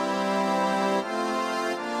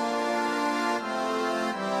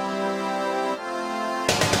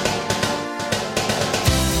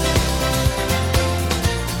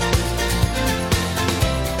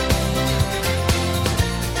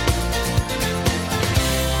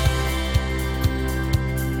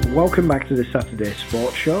Welcome back to the Saturday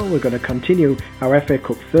Sports Show. We're going to continue our FA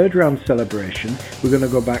Cup third round celebration. We're going to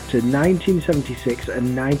go back to 1976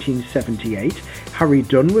 and 1978. Harry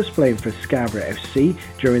Dunn was playing for Scarborough FC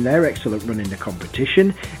during their excellent run in the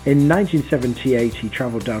competition. In 1978 he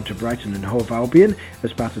travelled down to Brighton and Hove Albion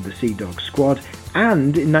as part of the Sea Dogs squad,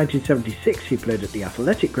 and in 1976 he played at the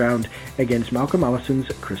Athletic Ground against Malcolm Allison's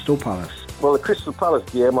Crystal Palace. Well, the Crystal Palace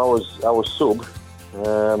game I was sub,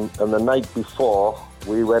 and the night before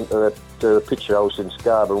we went to the Picture House in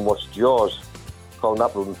Scarborough and watched Jaws. Colin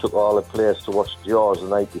Appleton took all the players to watch Jaws the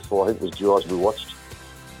night before. I think it was Jaws we watched.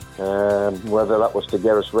 Whether that was to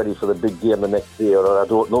get us ready for the big game the next day or I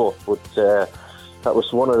don't know. But that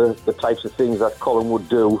was one of the types of things that Colin would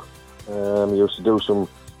do. He used to do some,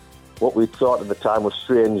 what we thought at the time was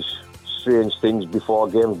strange things before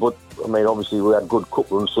games. But, I mean, obviously we had good cup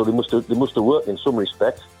runs, so they must have worked in some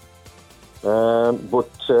respect.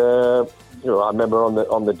 I remember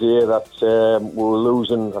on the day that we were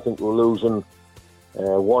losing, I think we were losing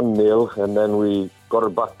 1-0, and then we got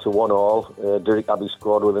it back to 1-1. Derek Abbey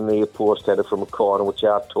scored with a near post header from a corner, which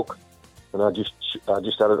I took, and I just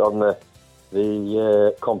had it on the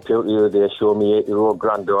computer the other day, showing me 8-year-old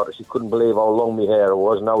granddaughter. She couldn't believe how long my hair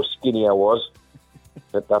was and how skinny I was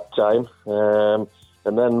at that time. And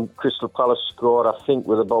then Crystal Palace scored, I think,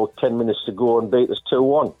 with about 10 minutes to go and beat us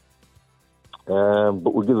 2-1.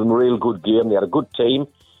 But we give them a real good game. They had a good team.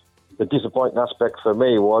 The disappointing aspect for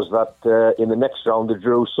me was that in the next round they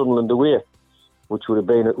drew Sunderland away, which would have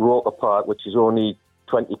been at Roker Park, which is only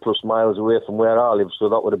 20 plus miles away from where I live, so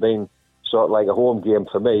that would have been sort of like a home game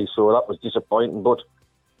for me, so that was disappointing. But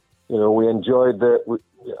I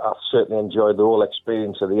certainly enjoyed the whole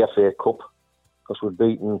experience of the FA Cup, because we'd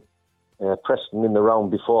beaten Preston in the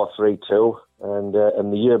round before 3-2, and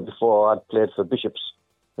the year before I'd played for Bishops,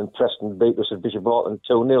 and Preston beat us at Bishop Auckland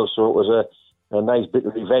 2-0, so it was a nice bit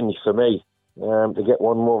of revenge for me to get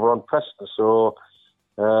one over on Preston. So,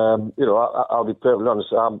 I'll be perfectly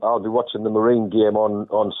honest, I'll be watching the Marine game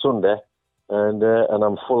on Sunday, and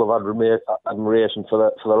I'm full of admiration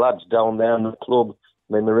for the lads down there in the club.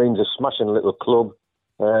 I mean, Marine's a smashing little club,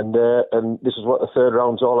 and this is what the third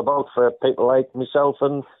round's all about for people like myself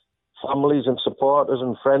and families and supporters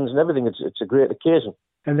and friends and everything. It's a great occasion.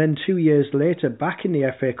 And then 2 years later, back in the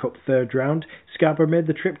FA Cup third round, Scarborough made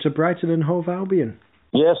the trip to Brighton and Hove Albion.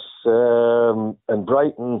 Yes, and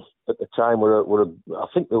Brighton at the time I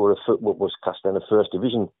think they were what was cast in a first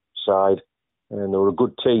division side, and they were a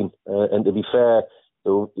good team. And to be fair,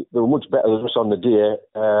 they were much better than us on the day.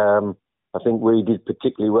 I think we did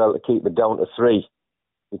particularly well to keep it down to 3,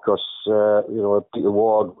 because Peter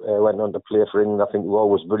Ward went on to play for England. I think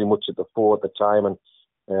Ward was very much at the 4 at the time, and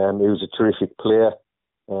he was a terrific player.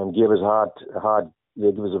 Gave us a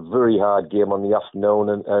very hard game on the afternoon,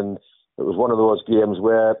 and it was one of those games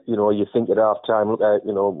where you think at half time, look,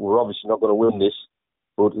 we're obviously not going to win this,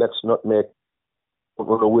 but let's not run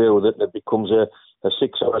away with it. It becomes a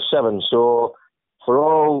 6 or a 7. So for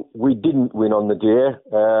all we didn't win on the day,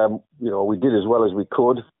 we did as well as we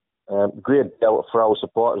could. Great doubt for our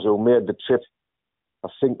supporters who made the trip. I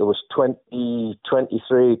think there was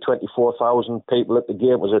 24,000 people at the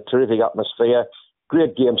game. It was a terrific atmosphere.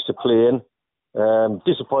 Great games to play in.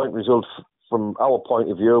 Disappointing result from our point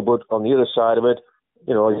of view, but on the other side of it,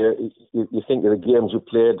 you think of the games we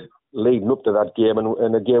played leading up to that game,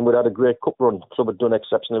 and again we'd had a great cup run. The club had done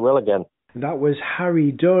exceptionally well again. That was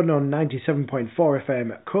Harry Dunn on 97.4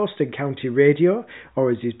 FM at Coasting County Radio, or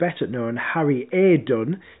as he's better known, Harry A.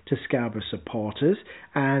 Dunn, to Scarborough supporters.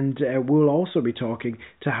 And we'll also be talking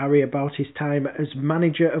to Harry about his time as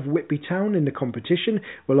manager of Whitby Town in the competition.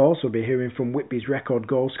 We'll also be hearing from Whitby's record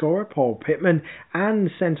goal scorer, Paul Pittman, and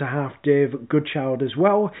centre-half Dave Goodchild as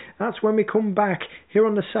well. That's when we come back here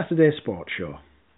on the Saturday Sports Show.